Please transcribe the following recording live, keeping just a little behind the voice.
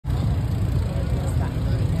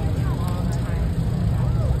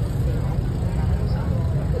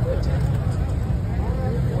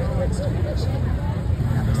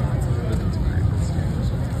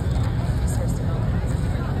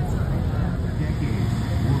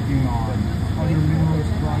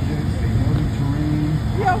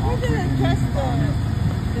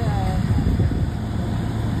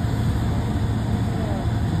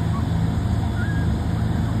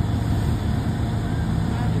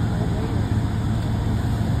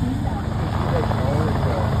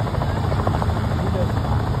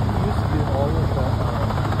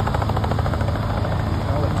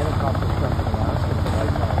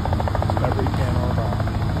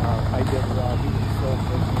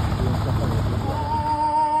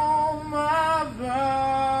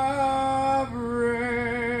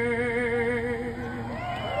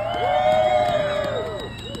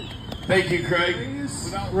Thank you, Craig.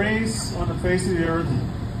 Race on the face of the earth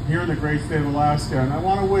here in the great state of Alaska. And I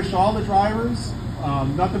want to wish all the drivers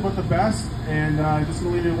nothing but the best. And just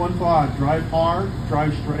going to leave you one thought. Drive hard,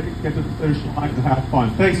 drive straight, get to the finish line and have fun.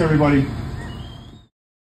 Thanks, everybody.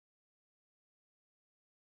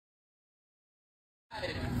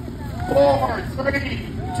 4, 3,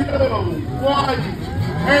 2, 1.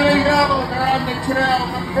 Here they go. They're on the trail.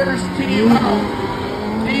 The first team out.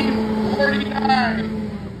 Team 49.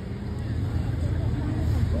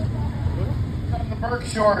 On the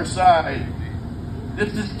Berkshire side.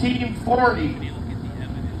 This is Team 40.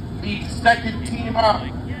 The second team out.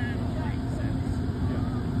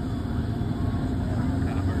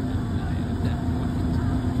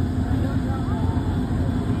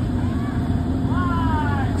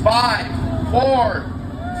 Five, 4,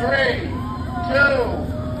 3, 2,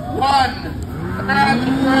 1. Around the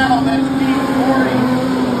trail, that's Team 40.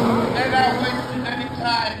 They're not wasting any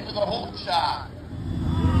time with a hold shot.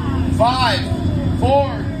 5,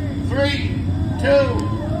 4, 3, 2,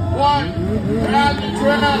 1. Around the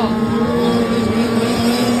trail.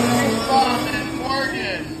 Bob and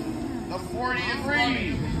Morgan. The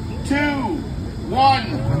 43, 2, 1.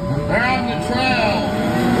 They're on the trail.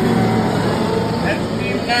 That's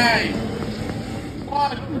Team 9.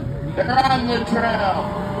 1. They're on the trail.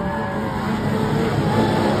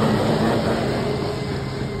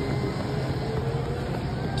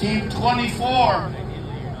 Team 24.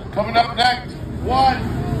 Coming up next.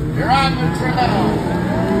 1. You're on the trail.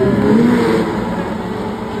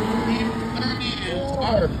 Team 30 is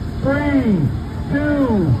up. 3,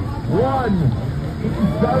 2, 1. Team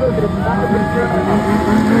 7 is on the trail.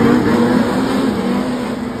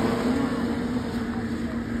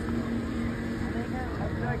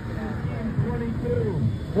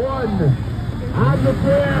 1 on the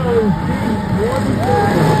trail, Team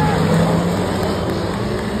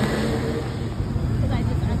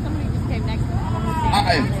somebody just came next to me.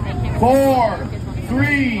 5, 4,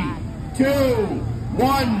 3, 2,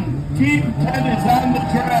 1. Team 10 is on the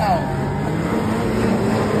trail.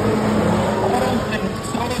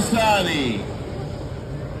 Holding Sosani.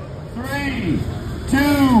 3,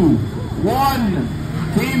 2, 1.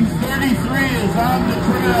 Team 33 is on the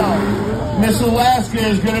trail. Miss Alaska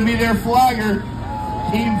is going to be their flagger.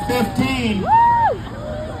 Team 15.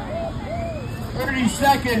 30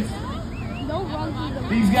 seconds.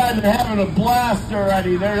 These guys are having a blast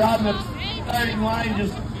already. They're on the starting line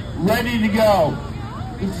just ready to go.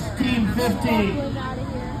 This is Team 15.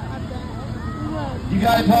 You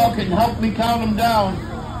guys all can help me count them down.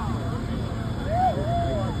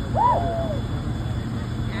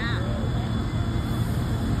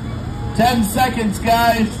 10 seconds,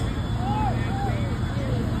 guys.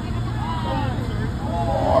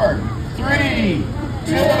 4, 3,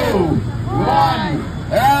 2, 1.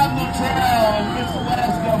 They're on the trail, and Miss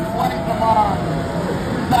Alaska flanked them on.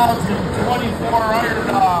 2024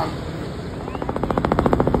 underdog.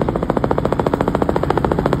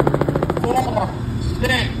 4,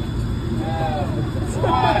 6,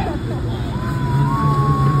 5.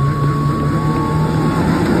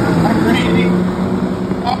 I'm reading.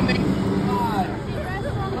 Coming. 5,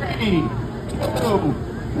 3, 2,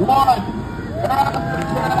 1. They're on the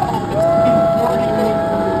trail.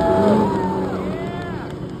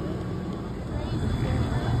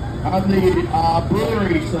 It's on the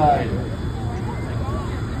brewery side.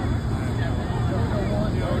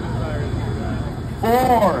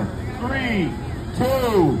 4, 3,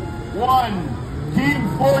 2, 1. Team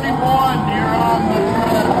 41, you're on the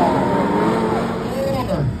trail.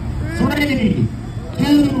 4, 3,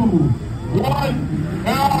 2, 1.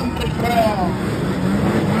 They're on the trail.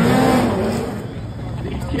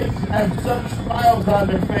 These kids have such smiles on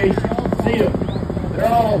their face. You can see them.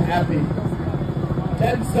 They're all happy.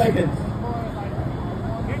 10 seconds.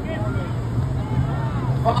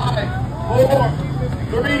 5, 4,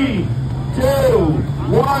 3, 2,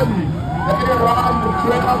 1. They're on the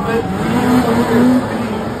trail.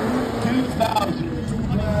 2000.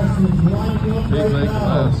 Big Lake,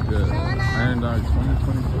 Alaska. Iron Dog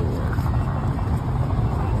 2024.